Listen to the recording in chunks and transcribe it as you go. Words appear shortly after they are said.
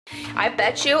I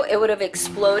bet you it would have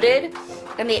exploded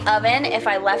in the oven if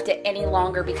I left it any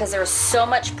longer because there was so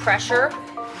much pressure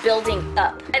building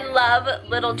up. I love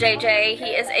little JJ.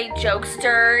 He is a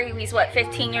jokester. He's what,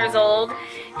 15 years old?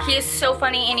 He is so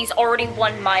funny and he's already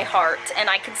won my heart, and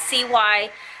I could see why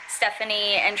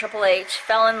Stephanie and Triple H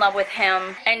fell in love with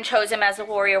him and chose him as a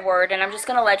warrior word. And I'm just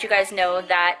gonna let you guys know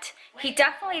that he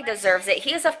definitely deserves it.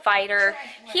 He is a fighter,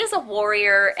 he is a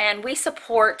warrior, and we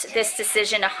support this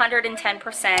decision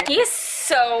 110%. He is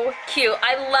so cute.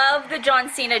 I love the John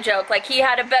Cena joke. Like, he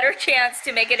had a better chance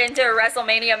to make it into a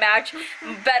WrestleMania match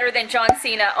better than John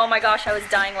Cena. Oh my gosh, I was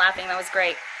dying laughing. That was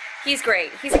great. He's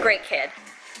great. He's a great kid.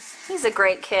 He's a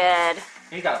great kid.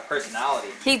 He's got a personality.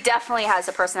 He definitely has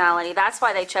a personality. That's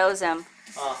why they chose him.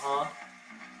 Uh-huh.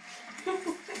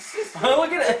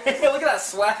 Look at it. Look at that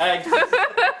swag.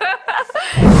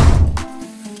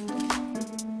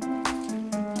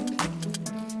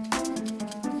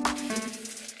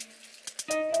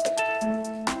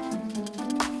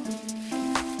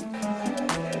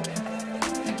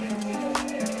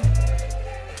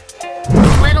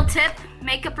 Little tip,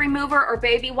 makeup remover or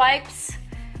baby wipes.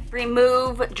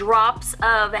 Remove drops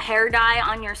of hair dye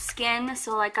on your skin.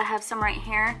 So like I have some right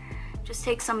here. Just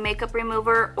take some makeup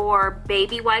remover or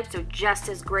baby wipes are just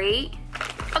as great.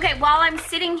 Okay, while I'm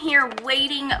sitting here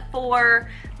waiting for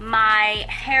my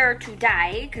hair to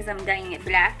dye, because I'm dyeing it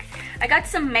black, I got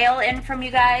some mail in from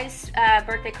you guys,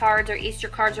 birthday cards or Easter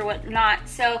cards or whatnot.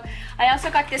 So I also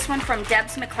got this one from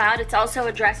Debra Mcleod. It's also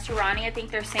addressed to Ronnie. I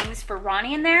think there's things for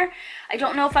Ronnie in there. I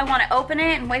don't know if I want to open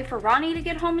it and wait for Ronnie to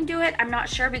get home and do it. I'm not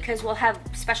sure because we'll have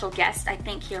special guests, I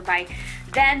think, here by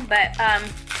then. But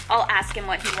I'll ask him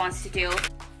what he wants to do.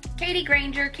 Katie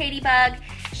Granger, Katie Bug.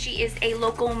 She is a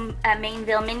local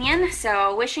Mainville minion.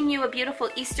 So wishing you a beautiful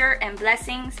Easter and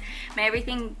blessings. May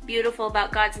everything beautiful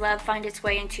about God's love find its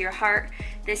way into your heart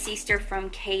this Easter from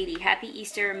Katie. Happy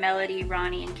Easter, Melody,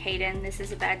 Ronnie, and Cayden. This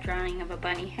is a bad drawing of a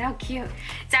bunny. How cute.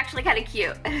 It's actually kind of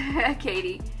cute.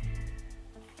 Katie.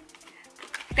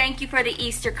 Thank you for the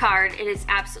Easter card. It is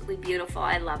absolutely beautiful.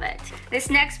 I love it. This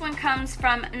next one comes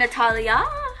from Natalia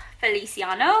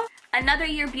Faliciano. Another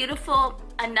year beautiful,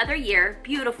 another year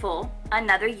beautiful,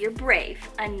 another year brave,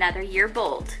 another year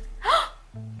bold.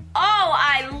 Oh,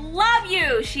 I love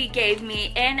you! She gave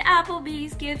me an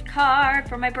Applebee's gift card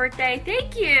for my birthday.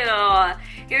 Thank you!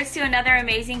 Here's to another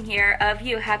amazing year of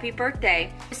you. Happy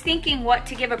birthday. I was thinking what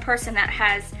to give a person that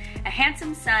has a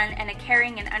handsome son and a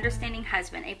caring and understanding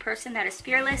husband. A person that is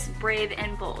fearless, brave,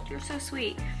 and bold. You're so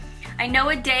sweet. I know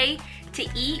a day to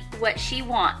eat what she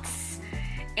wants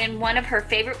in one of her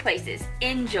favorite places.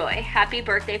 Enjoy. Happy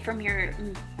birthday from your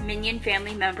minion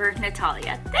family member,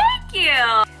 Natalia. Thank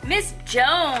you! Miss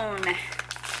Joan.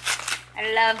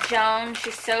 I love Joan.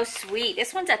 She's so sweet.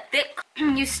 This one's a thick.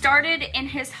 You started in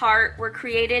his heart, were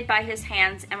created by his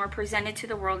hands, and were presented to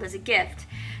the world as a gift.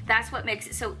 That's what makes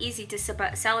it so easy to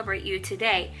celebrate you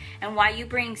today, and why you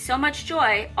bring so much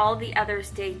joy all the others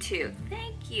day too.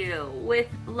 Thank you. With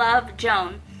love,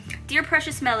 Joan. Dear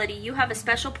precious Melody, you have a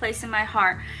special place in my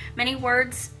heart. Many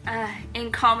words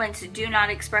in comments do not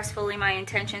express fully my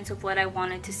intentions of what I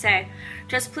wanted to say.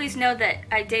 Just please know that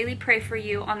I daily pray for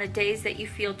you on the days that you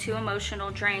feel too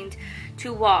emotional, drained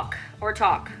to walk or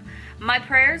talk. My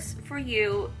prayers for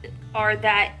you are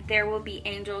that there will be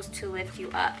angels to lift you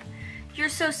up. You're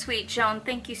so sweet, Joan.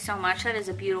 Thank you so much. That is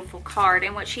a beautiful card.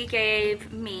 And what she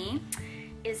gave me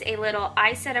is a little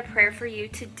I said a prayer for you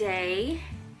today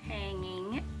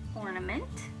hanging ornament.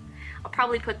 I'll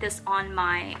probably put this on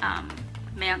my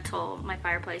mantle, my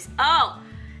fireplace. Oh,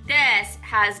 this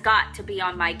has got to be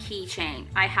on my keychain.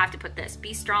 I have to put this.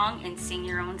 Be strong and sing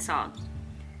your own song.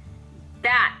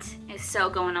 That is so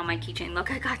going on my keychain. Look,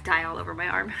 I got dye all over my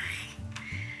arm.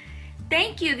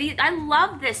 Thank you. I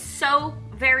love this so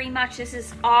very much. This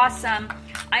is awesome.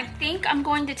 I think I'm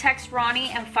going to text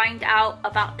Ronnie and find out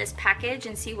about this package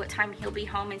and see what time he'll be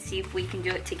home and see if we can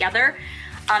do it together.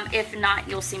 If not,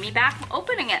 you'll see me back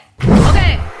opening it.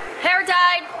 Okay, hair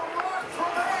dyed,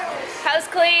 house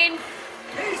clean.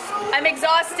 I'm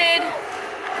exhausted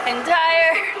and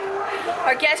tired.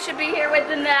 Our guest should be here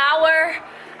within an hour.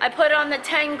 I put on the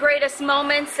 10 greatest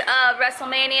moments of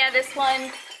WrestleMania. This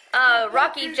one,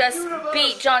 Rocky just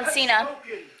beat John Cena.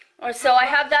 So I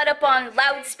have that up on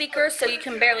loudspeaker so you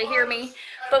can barely hear me.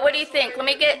 But what do you think? Let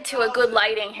me get to a good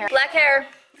lighting here. Black hair.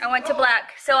 I went to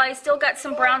black. So I still got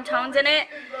some brown tones in it,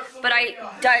 but I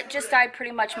just dyed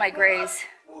pretty much my grays.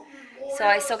 So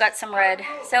I still got some red.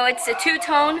 So it's a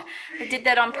two-tone. I did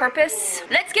that on purpose.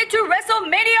 Let's get to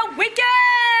WrestleMania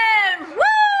weekend! Woo!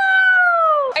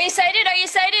 Are you excited? Are you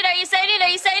excited? Are you excited? Are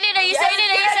you excited? Are you excited?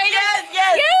 Are you excited? Yes, yes,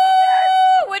 yes.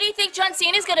 Yeah! What do you think John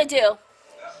Cena's gonna do?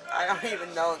 I don't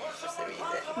even know if it's just the reason.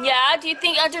 Yeah, do you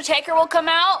think Undertaker will come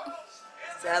out?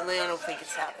 Sadly, I don't think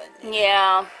it's happened.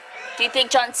 Yeah. Do you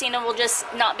think John Cena will just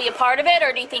not be a part of it,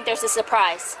 or do you think there's a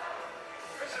surprise?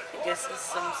 I guess it's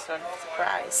some sort of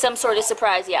surprise. Some sort of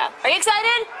surprise, yeah. Are you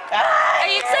excited? Are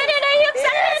you excited? Are you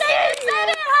excited? Are you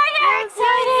excited? Are you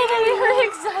excited? Are you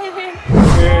excited?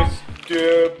 Miss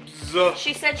Debs.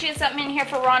 She said she has something in here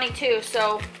for Ronnie too,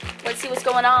 so let's see what's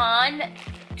going on.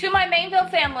 To my Mainville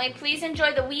family, please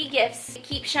enjoy the wee gifts.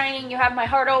 Keep shining, you have my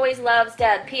heart always loves,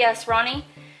 Dad. P.S. Ronnie,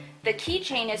 the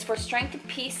keychain is for strength,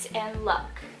 peace, and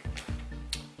luck.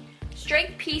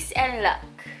 Strength, peace, and luck.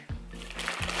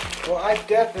 Well, I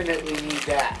definitely need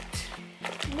that.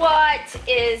 What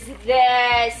is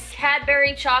this?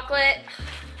 Cadbury chocolate?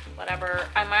 Whatever.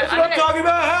 That's what I'm talking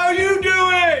about. How you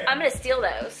do it? I'm gonna steal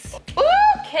those.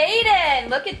 Ooh, Cayden,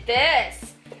 look at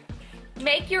this.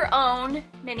 Make your own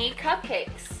mini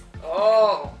cupcakes.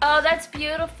 Oh. Oh, that's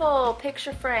beautiful.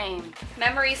 Picture frame.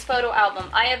 Memories photo album.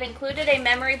 I have included a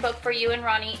memory book for you and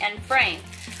Ronnie and frame.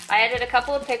 I added a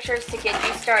couple of pictures to get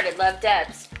you started. Love,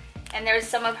 Debs. And there's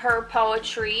some of her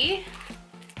poetry.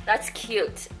 That's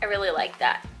cute. I really like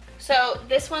that. So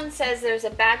this one says there's a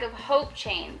bag of hope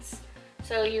chains.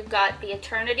 So you've got the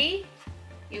eternity,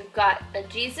 you've got a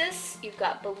Jesus, you've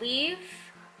got believe,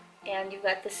 and you've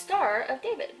got the Star of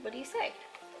David. What do you say?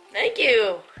 Thank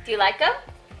you. Do you like them?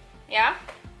 Yeah?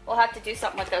 We'll have to do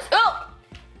something with those. Oh!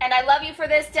 And I love you for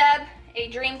this, Deb. A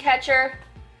dream catcher.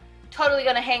 Totally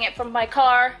gonna hang it from my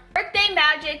car. Birthday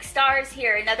magic stars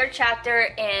here. Another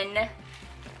chapter in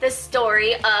the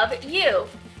story of you.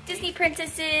 Disney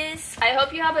princesses. I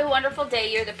hope you have a wonderful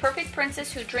day. You're the perfect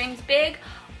princess who dreams big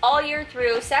all year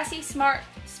through. Sassy, smart,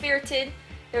 spirited.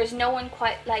 There's no one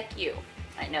quite like you.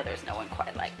 I know there's no one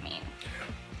quite like me.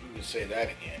 I'm gonna say that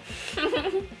again.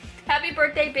 Happy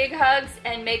birthday, big hugs,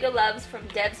 and mega loves from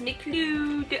Debs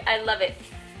Mcleod. I love it.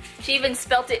 She even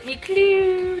spelt it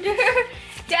Mcleod.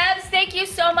 Debs, thank you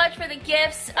so much for the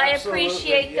gifts. I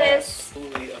appreciate this.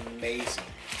 Absolutely amazing.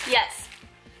 Yes.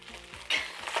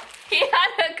 He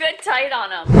had a good tight on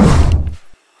him.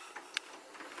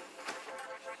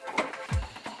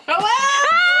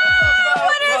 Ah,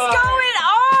 what is going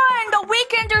on? The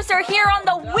weekenders are here on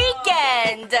the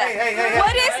weekend. Hey.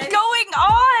 What is going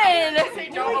on?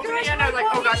 Don't open it, and I was like,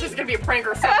 oh gosh, this is gonna be a prank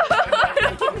or something.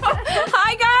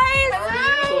 Hi guys.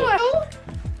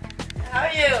 How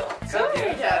are you?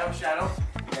 Good. Shadow.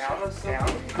 Down.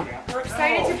 We're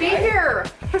excited to be here.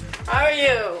 How are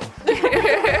you?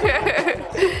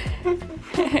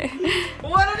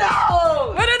 What are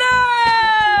those? What are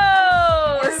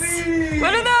those?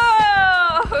 What are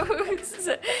those?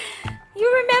 You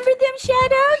remember them,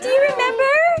 Shadow? Do you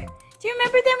remember? Do you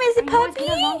remember them as a puppy? It's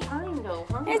been a long time though,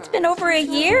 huh? It's been over a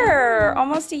year,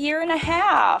 almost a year and a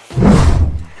half.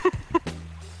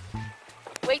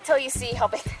 Wait till you see how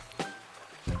big.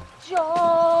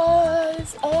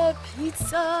 Jaws of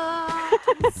pizza,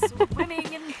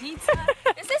 swimming in pizza.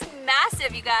 This is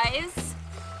massive, you guys.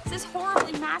 This is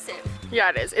horribly massive.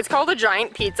 Yeah, it is. It's called a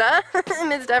giant pizza,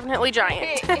 and it's definitely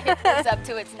giant. It lives up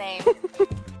to its name.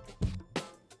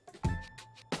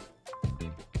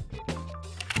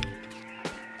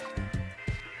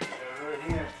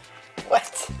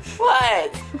 What?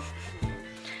 What?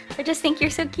 I just think you're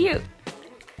so cute.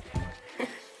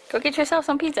 Go get yourself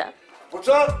some pizza. What's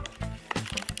up?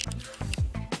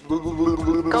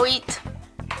 Go eat.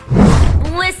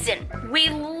 Listen, we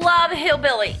love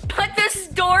Hillbilly, but the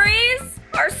stories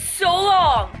are so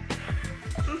long.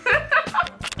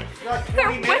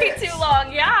 They're way too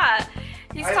long, yeah.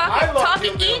 He's I love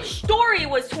talking. Hillbilly. Each story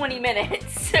was 20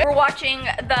 minutes. We're watching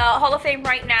the Hall of Fame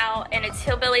right now, and it's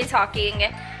Hillbilly talking,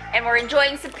 and we're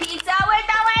enjoying some pizza with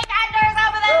the Weekenders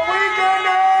over there.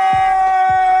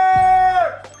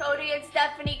 Cody and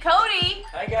Stephanie. Cody,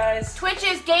 Hi guys. Twitch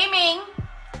is gaming.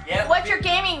 Yep. What's your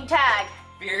gaming tag?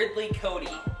 Beardly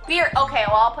Cody. Beard. Okay,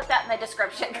 well I'll put that in the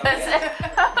description because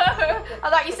I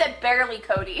thought you said barely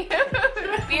Cody.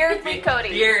 Beardly Cody.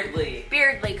 Beardly.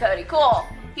 Beardly Cody. Cool.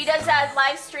 He does have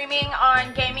live streaming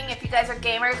on gaming. If you guys are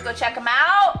gamers, go check him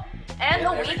out. And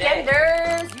the every day.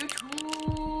 Weekenders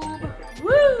YouTube.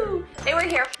 Woo! They were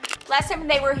here. Last time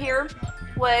they were here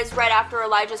was right after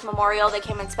Elijah's memorial. They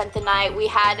came and spent the night.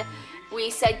 We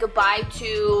said goodbye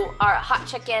to our hot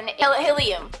chicken,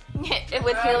 Helium.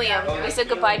 With Helium. We said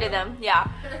goodbye to them. Yeah,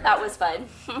 that was fun.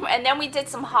 And then we did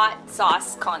some hot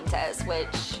sauce contest,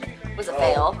 which was a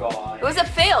fail. God. It was a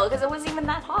fail because it wasn't even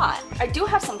that hot. I do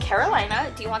have some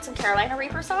Carolina. Do you want some Carolina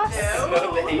Reaper sauce?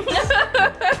 No thanks.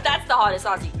 That's the hottest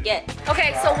sauce you can get.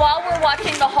 Okay, so while we're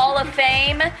watching the Hall of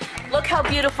Fame, look how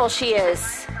beautiful she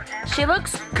is. She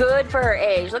looks good for her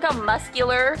age. Look how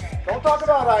muscular. Don't talk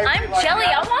about Ivory. I'm like jelly.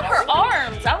 that. I want her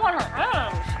arms. I want her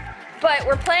arms. But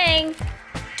we're playing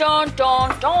Don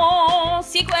Don Don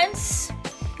sequence.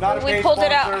 Not a We paid pulled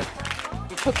it sponsor.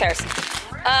 out. Who cares?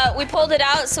 We pulled it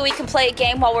out so we can play a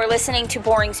game while we're listening to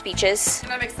boring speeches.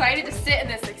 And I'm excited to sit in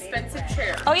this expensive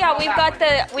chair. Oh yeah,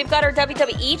 we've got our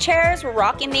WWE chairs. We're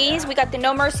rocking these. We got the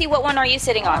No Mercy. What one are you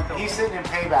sitting on? He's sitting in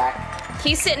Payback.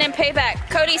 He's sitting in Payback.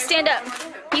 Cody, stand up.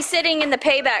 He's sitting in the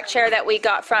Payback chair that we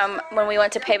got from when we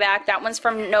went to Payback. That one's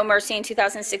from No Mercy in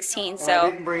 2016. I So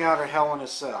didn't bring out a Hell in a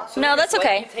Cell. no, that's Let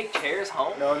okay. you take chairs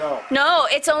home? No. No,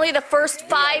 it's only the first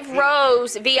 5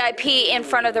 rows VIP in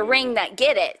front of the ring that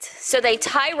get it. So they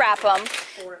tie wrap them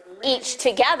each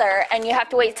together, and you have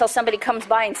to wait till somebody comes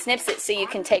by and snips it so you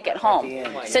can take it home.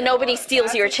 So nobody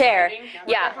steals your chair.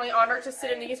 We're Yeah. definitely honored to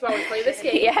sit in these while we play this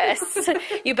game. Yes,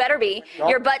 you better be.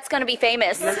 Your butt's gonna be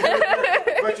famous.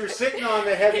 But you're sitting on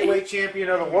the heavyweight champion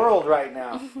of the world right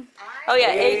now. Oh yeah,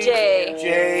 AJ.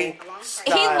 AJ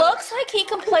Styles. He looks like he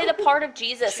can play the part of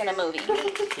Jesus in a movie.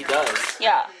 He does.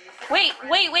 Yeah. Wait.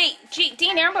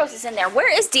 Dean Ambrose is in there.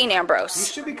 Where is Dean You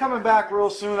Ambrose? should be coming back real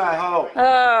soon, I hope.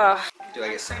 Do I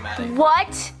get cinematic?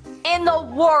 What in the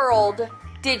world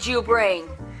did you bring?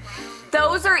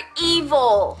 Those are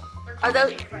evil. Are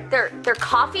those? They're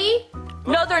coffee?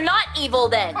 No, they're not evil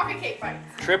then. Coffee cake bites.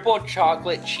 Triple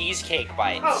chocolate cheesecake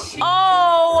bites.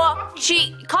 Oh,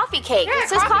 coffee cake. Yeah, It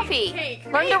says coffee coffee. cake.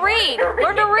 Learn to read.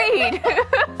 Learn to read.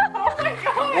 Oh my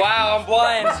god. Wow, I'm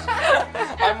blind.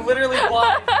 I'm literally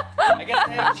blind. I guess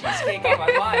I have cheesecake on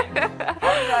my mind.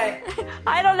 How did I?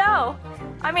 I don't know.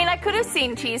 I mean, I could have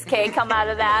seen cheesecake come out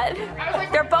of that.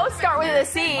 They're both start with a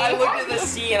C. I looked at the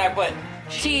C and I put.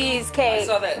 I Cheesecake.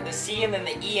 saw the C and then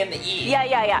the E and the E.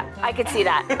 Yeah. I could see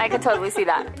that. I could totally see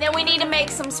that. Then we need to make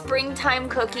some springtime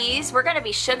cookies. We're gonna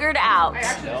be sugared out. I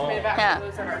actually just made it back Yeah. to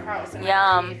those at our house. And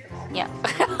Yum.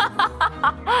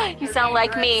 Yeah. You sound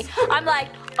like me. I'm like,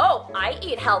 oh, I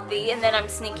eat healthy, and then I'm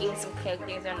sneaking some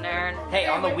cookies in there and Hey,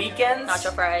 on the weekends.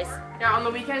 nacho fries. Yeah, on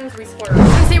the weekends we splurge.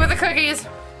 Let's see with the cookies.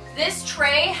 This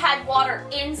tray had water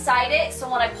inside it, so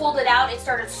when I pulled it out, it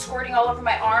started squirting all over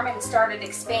my arm and started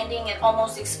expanding and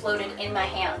almost exploded in my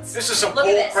hands. This is some Look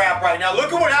at bull this. crap right now.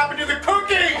 Look at what happened to the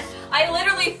cookies! I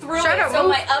literally threw Shut it up, so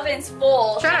move. my oven's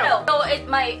full. Shut up. No,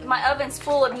 my oven's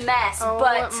full of mess, Oh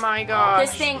but my gosh.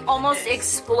 this thing almost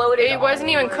exploded. It wasn't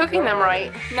even cooking them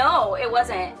right. No, it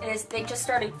wasn't. They just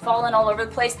started falling all over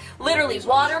the place. Literally,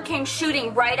 water came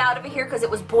shooting right out of here because it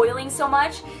was boiling so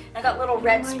much. I got little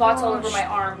red spots all over my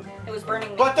arm. It was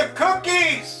burning me. But the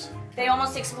cookies! They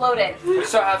almost exploded. We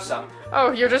still have some.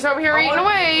 Oh, you're just over here eating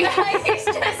away. He's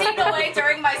just eating away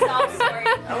during my sob story.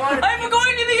 I'm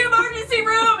going to the emergency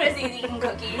room as he's eating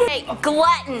cookies. Hey,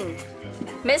 Glutton.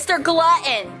 Mr.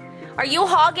 Glutton. Are you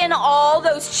hogging all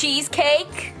those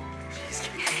cheesecake?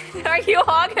 Are you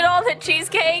hogging all the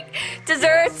cheesecake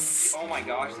desserts? Oh my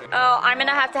gosh. Oh, I'm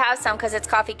gonna have to have some because it's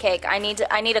coffee cake. I need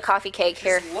a coffee cake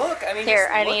here. Just look. I mean, Here,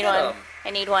 just I look need at one. them. I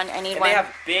need one. I need And one. they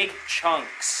have big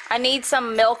chunks. I need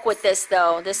some milk with this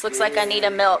though. This looks like I need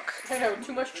a milk. I know,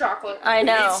 too much chocolate. I We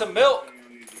need know. some milk.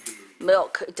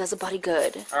 Milk. It does a body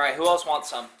good. All right, who else wants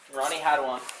some? Ronnie had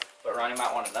one, but Ronnie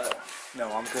might want another one.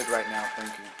 No, I'm good right now, thank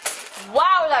you.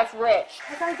 Wow, that's rich.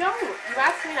 But I don't. You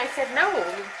asked me and I said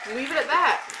no. Leave it at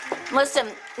that. Listen,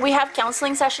 we have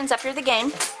counseling sessions after the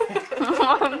game.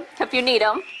 If you need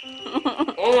them.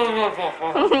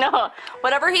 No,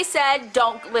 whatever he said,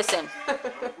 don't listen.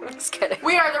 Just kidding.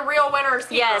 We are the real winners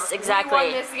here. Yes, exactly. We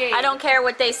won this game. I don't care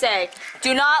what they say.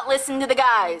 Do not listen to the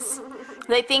guys.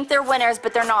 They think they're winners,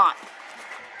 but they're not.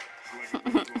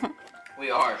 We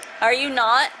are. Are you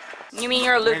not? You mean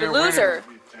you're a loser?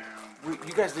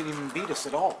 You guys didn't even beat us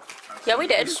at all. Yeah, we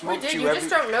did. We Smoked did. you You every- just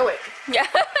don't know it. Yeah,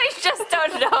 I just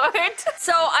don't know it.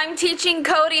 So I'm teaching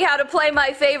Cody how to play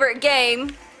my favorite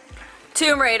game,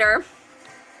 Tomb Raider.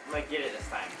 I might get it this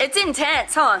time. It's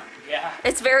intense, huh? Yeah.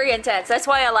 It's very intense. That's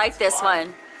why I like this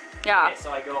one. Yeah. Okay,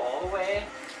 so I go all the way.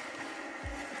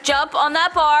 Jump on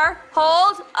that bar.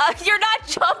 Hold. You're not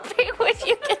jumping when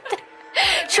you get there.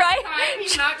 Try.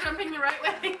 He's not jumping the right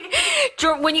way.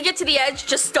 When you get to the edge,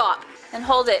 just stop and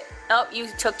hold it. Oh, you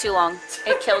took too long.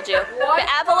 It killed you. The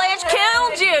avalanche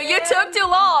killed you. You took too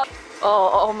long. Oh,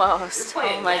 almost. You're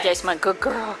playing Oh my nice. gosh, my good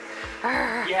girl.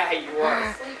 Yeah, you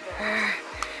are.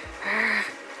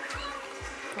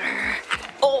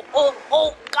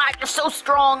 Oh, God, you're so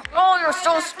strong. Oh, you're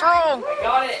so strong. I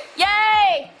got it.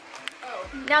 Yay!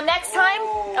 Now next time,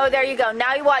 oh, there you go.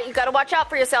 Now you gotta watch out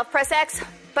for yourself. Press X.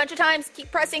 bunch of times.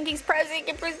 Keep pressing, keep pressing,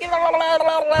 keep pressing.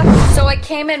 So I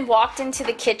came and walked into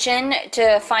the kitchen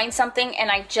to find something, and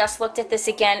I just looked at this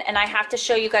again, and I have to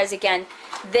show you guys again.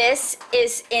 This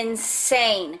is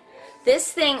insane.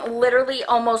 This thing literally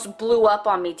almost blew up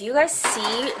on me. Do you guys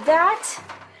see that?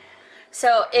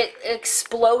 So it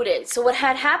exploded. So what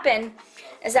had happened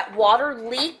is that water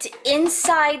leaked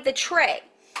inside the tray.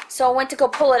 So I went to go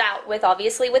pull it out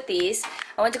obviously with these.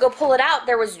 I went to go pull it out.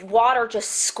 There was water just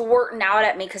squirting out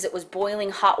at me because it was boiling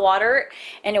hot water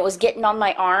and it was getting on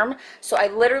my arm. So I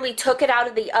literally took it out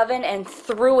of the oven and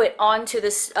threw it onto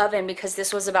this oven because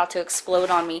this was about to explode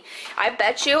on me. I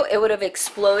bet you it would have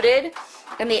exploded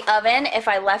in the oven if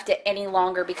I left it any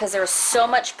longer because there was so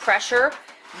much pressure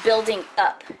building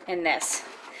up in this.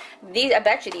 I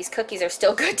bet you these cookies are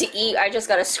still good to eat. I just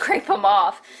gotta scrape them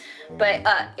off. But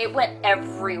it went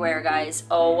everywhere, guys.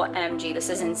 OMG, this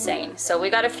is insane. So we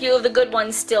got a few of the good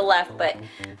ones still left, but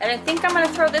I think I'm gonna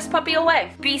throw this puppy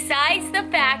away. Besides the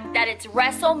fact that it's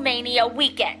WrestleMania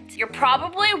weekend, you're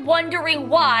probably wondering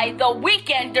why the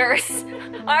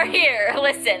Weekenders are here.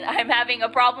 Listen, I'm having a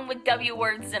problem with W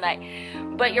words tonight,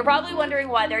 but you're probably wondering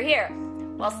why they're here.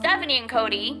 Well, Stephanie and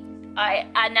Cody, I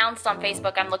announced on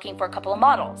Facebook I'm looking for a couple of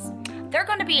models. They're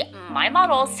going to be my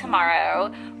models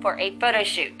tomorrow for a photo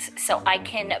shoot so I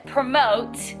can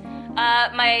promote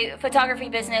my photography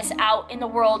business out in the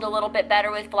world a little bit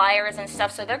better with flyers and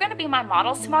stuff. So they're going to be my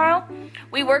models tomorrow.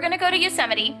 We were going to go to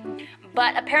Yosemite,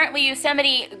 but apparently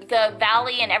Yosemite, the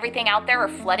valley and everything out there are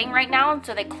flooding right now,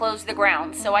 so they closed the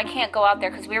ground. So I can't go out there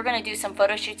because we were going to do some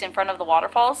photo shoots in front of the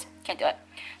waterfalls. Can't do it.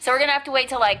 So we're going to have to wait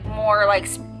till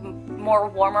more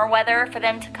warmer weather for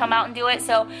them to come out and do it.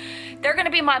 So they're going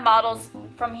to be my models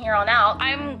from here on out.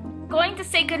 I'm going to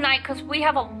say goodnight because we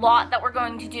have a lot that we're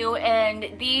going to do,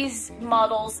 and these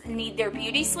models need their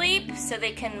beauty sleep so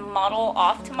they can model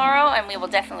off tomorrow, and we will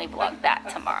definitely vlog that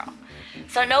tomorrow.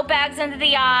 So no bags under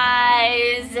the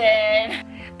eyes.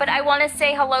 But I want to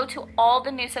say hello to all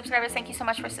the new subscribers. Thank you so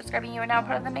much for subscribing. You are now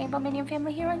part of the MAINVILLES Minion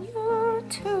family here on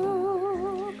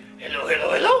YouTube. Hello,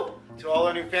 hello, hello. To all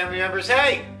our new family members,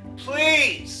 hey,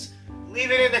 please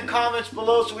leave it in the comments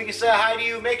below so we can say hi to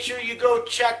you. Make sure you go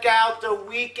check out the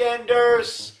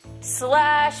Weekenders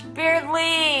 /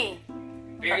 Beardly.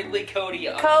 Beardly Cody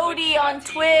on Cody on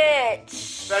Twitch.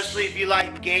 Especially if you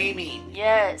like gaming.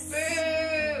 Yes.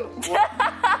 Boo!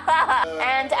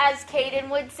 And as Cayden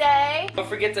would say, Don't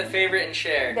forget to favorite and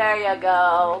share. there you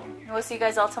go. We'll see you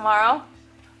guys all tomorrow.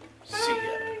 See ya.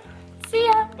 See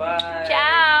ya. Bye.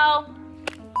 Ciao.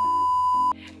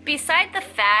 Beside the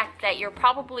fact that you're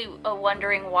probably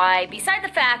wondering why, beside the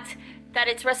fact that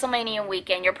it's WrestleMania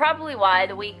weekend, you're probably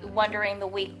wondering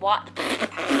what?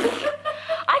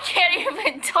 I can't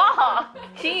even talk.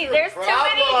 Gee, there's too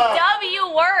many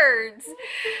W words.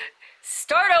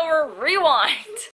 Start over, rewind.